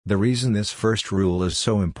The reason this first rule is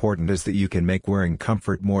so important is that you can make wearing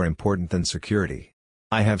comfort more important than security.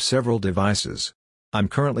 I have several devices. I'm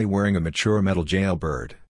currently wearing a mature metal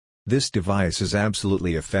jailbird. This device is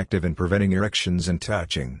absolutely effective in preventing erections and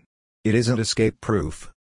touching. It isn't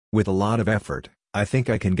escape-proof. With a lot of effort, I think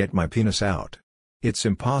I can get my penis out. It's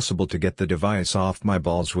impossible to get the device off my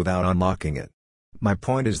balls without unlocking it. My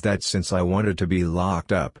point is that since I wanted to be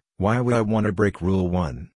locked up, why would I want to break Rule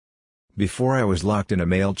 1? Before I was locked in a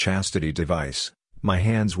male chastity device, my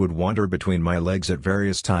hands would wander between my legs at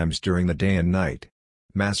various times during the day and night.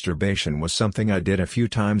 Masturbation was something I did a few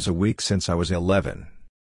times a week since I was 11.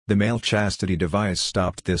 The male chastity device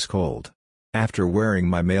stopped this cold. After wearing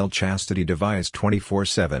my male chastity device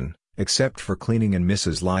 24/7, except for cleaning and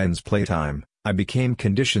Mrs. Lyon's playtime, I became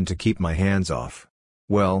conditioned to keep my hands off.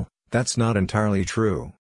 Well, that's not entirely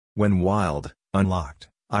true. When wild, unlocked,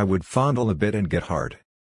 I would fondle a bit and get hard.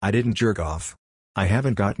 I didn't jerk off. I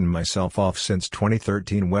haven't gotten myself off since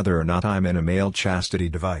 2013 whether or not I'm in a male chastity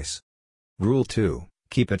device. Rule 2,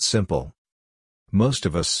 keep it simple. Most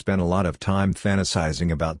of us spend a lot of time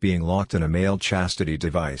fantasizing about being locked in a male chastity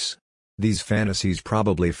device. These fantasies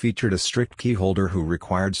probably featured a strict keyholder who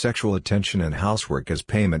required sexual attention and housework as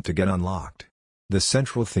payment to get unlocked. The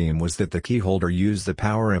central theme was that the keyholder used the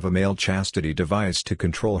power of a male chastity device to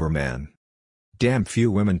control her man. Damn few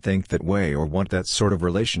women think that way or want that sort of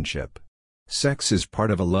relationship. Sex is part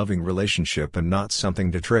of a loving relationship and not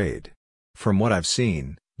something to trade. From what I've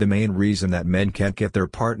seen, the main reason that men can't get their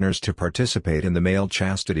partners to participate in the male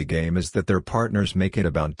chastity game is that their partners make it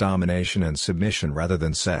about domination and submission rather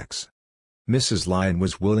than sex. Mrs. Lyon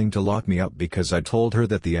was willing to lock me up because I told her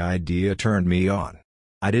that the idea turned me on.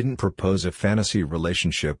 I didn't propose a fantasy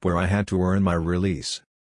relationship where I had to earn my release.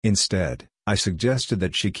 Instead, I suggested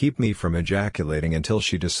that she keep me from ejaculating until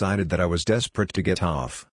she decided that I was desperate to get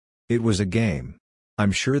off. It was a game.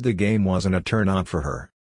 I'm sure the game wasn't a turn-on for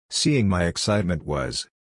her. Seeing my excitement was.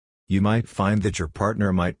 You might find that your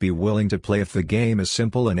partner might be willing to play if the game is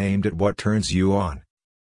simple and aimed at what turns you on.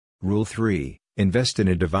 Rule 3, invest in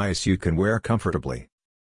a device you can wear comfortably.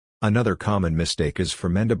 Another common mistake is for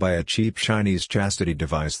men to buy a cheap Chinese chastity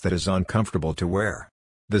device that is uncomfortable to wear.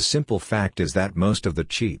 The simple fact is that most of the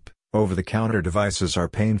cheap, over-the-counter devices are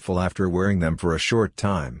painful after wearing them for a short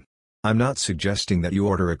time. I'm not suggesting that you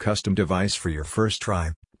order a custom device for your first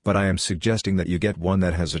try, but I am suggesting that you get one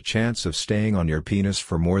that has a chance of staying on your penis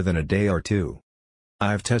for more than a day or two.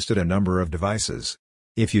 I've tested a number of devices.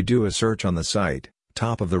 If you do a search on the site,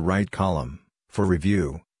 top of the right column, for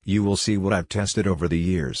review, you will see what I've tested over the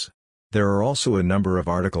years. There are also a number of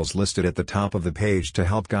articles listed at the top of the page to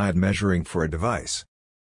help guide measuring for a device.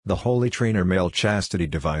 The Holy Trainer male chastity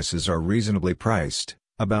devices are reasonably priced,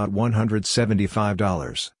 about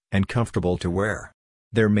 $175, and comfortable to wear.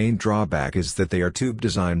 Their main drawback is that they are tube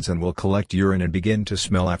designs and will collect urine and begin to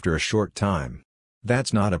smell after a short time.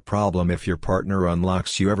 That's not a problem if your partner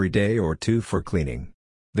unlocks you every day or two for cleaning.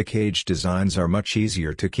 The cage designs are much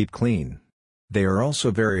easier to keep clean. They are also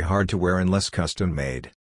very hard to wear unless custom-made.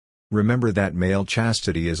 Remember that male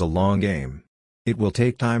chastity is a long game. It will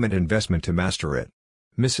take time and investment to master it.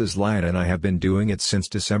 Mrs. Lyon and I have been doing it since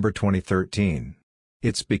December 2013.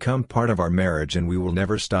 It's become part of our marriage and we will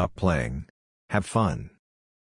never stop playing. Have fun.